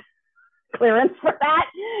couldn't get clearance for that.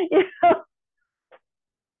 You know?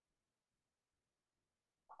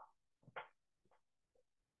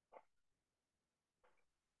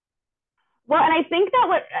 Well, and I think that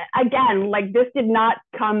what again, like this did not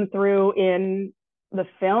come through in the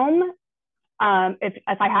film.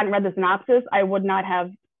 If I hadn't read the synopsis, I would not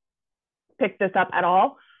have picked this up at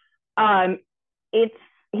all. Um, it's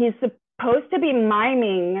he's supposed to be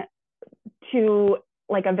miming to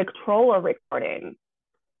like a Victrola recording.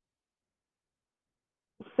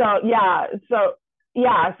 So I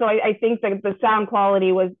think that the sound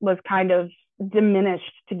quality was kind of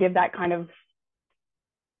diminished to give that kind of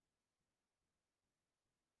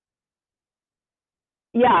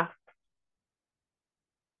yeah.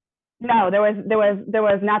 No, there was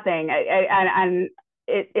nothing, and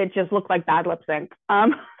it just looked like bad lip sync.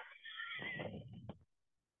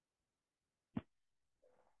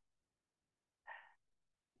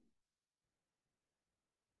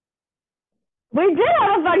 We did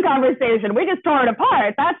have a fun conversation. We just tore it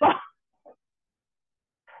apart. That's all.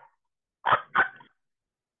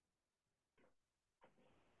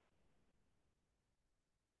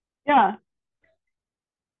 Yeah.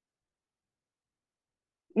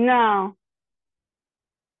 No.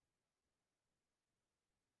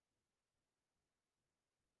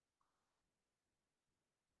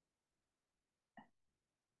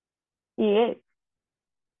 Yeah.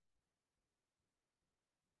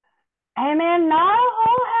 Hey man, not a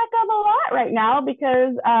whole heck of a lot right now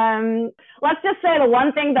because let's just say the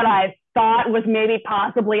one thing that I thought was maybe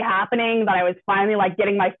possibly happening that I was finally like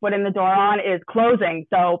getting my foot in the door on is closing.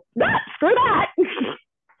 So screw that.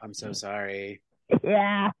 I'm so sorry.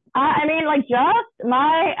 Yeah. I mean, like just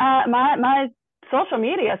my social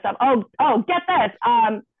media stuff. Oh, get this.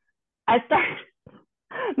 I started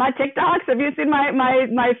my TikToks. Have you seen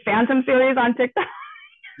my Phantom series on TikTok?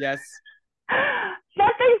 Yes.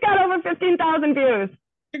 That thing's got over 15,000 views.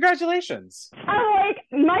 Congratulations. I'm like,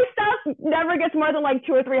 my stuff never gets more than like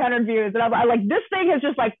 200 or 300 views, and I'm like, this thing is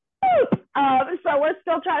just like, boop. So we're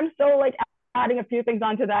still trying, I'm still like adding a few things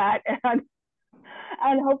onto that, and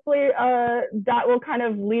hopefully that will kind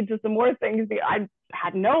of lead to some more things. I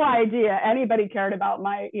had no idea anybody cared about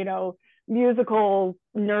my, musical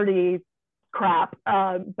nerdy crap,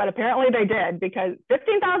 but apparently they did, because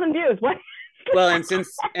 15,000 views. What? Well,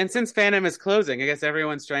 and since Phantom is closing, I guess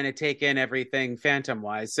everyone's trying to take in everything Phantom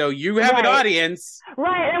wise. So you have an audience,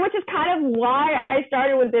 right? And which is kind of why I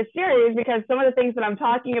started with this series, because some of the things that I'm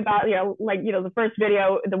talking about, the first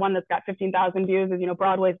video, the one that's got 15,000 views, is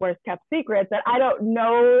Broadway's Worst Kept Secrets, that I don't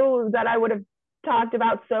know that I would have talked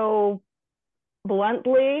about so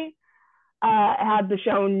bluntly had the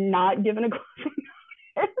show not given a closing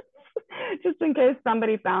notice, just in case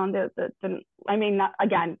somebody found it that didn't. I mean, not,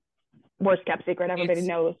 again, worst kept secret, everybody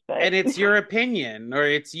knows, but and it's your opinion, or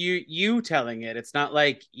it's you telling it. It's not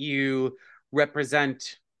like you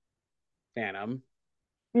represent Phantom.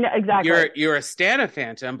 No, exactly. You're a stan of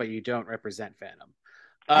Phantom, but you don't represent Phantom.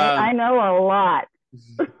 I know a lot.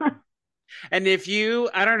 And if you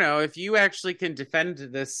actually can defend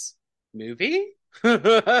this movie,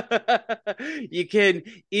 you can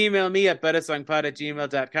email me at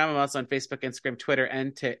buttasongpod@gmail.com. I'm also on Facebook, Instagram, Twitter,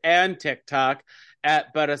 and TikTok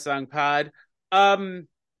at buttasongpod. And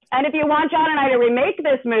if you want John and I to remake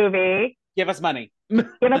this movie, give us money.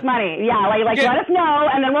 Give us money. Yeah, like let us know,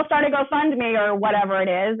 and then we'll start a GoFundMe or whatever it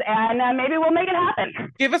is, and maybe we'll make it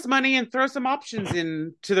happen. Give us money and throw some options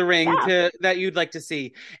into the ring that you'd like to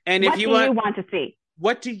see. And what do you want to see?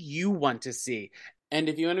 What do you want to see? And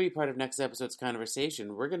if you want to be part of next episode's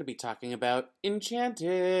conversation, we're going to be talking about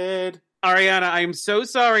Enchanted. Ariana, I'm so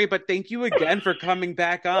sorry, but thank you again for coming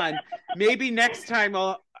back on. Maybe next time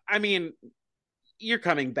you're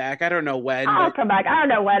coming back. I don't know when. I'll come back. I don't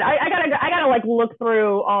know when. I gotta like look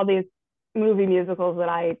through all these movie musicals that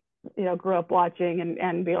I grew up watching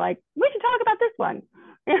and be like, we should talk about this one.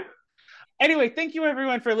 Anyway, thank you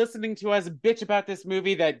everyone for listening to us bitch about this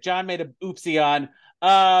movie that John made a oopsie on.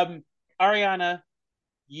 Ariana,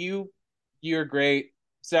 you're great.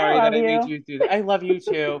 Sorry that I made you do that. I love you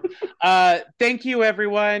too. Thank you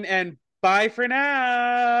everyone, and bye for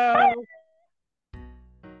now. Bye.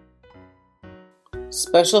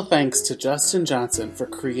 Special thanks to Justin Johnson for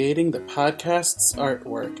creating the podcast's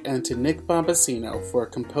artwork, and to Nick Bombasino for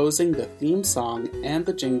composing the theme song and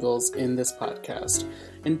the jingles in this podcast.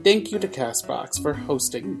 And thank you to CastBox for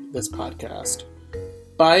hosting this podcast.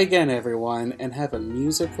 Bye again, everyone, and have a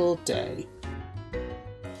musical day.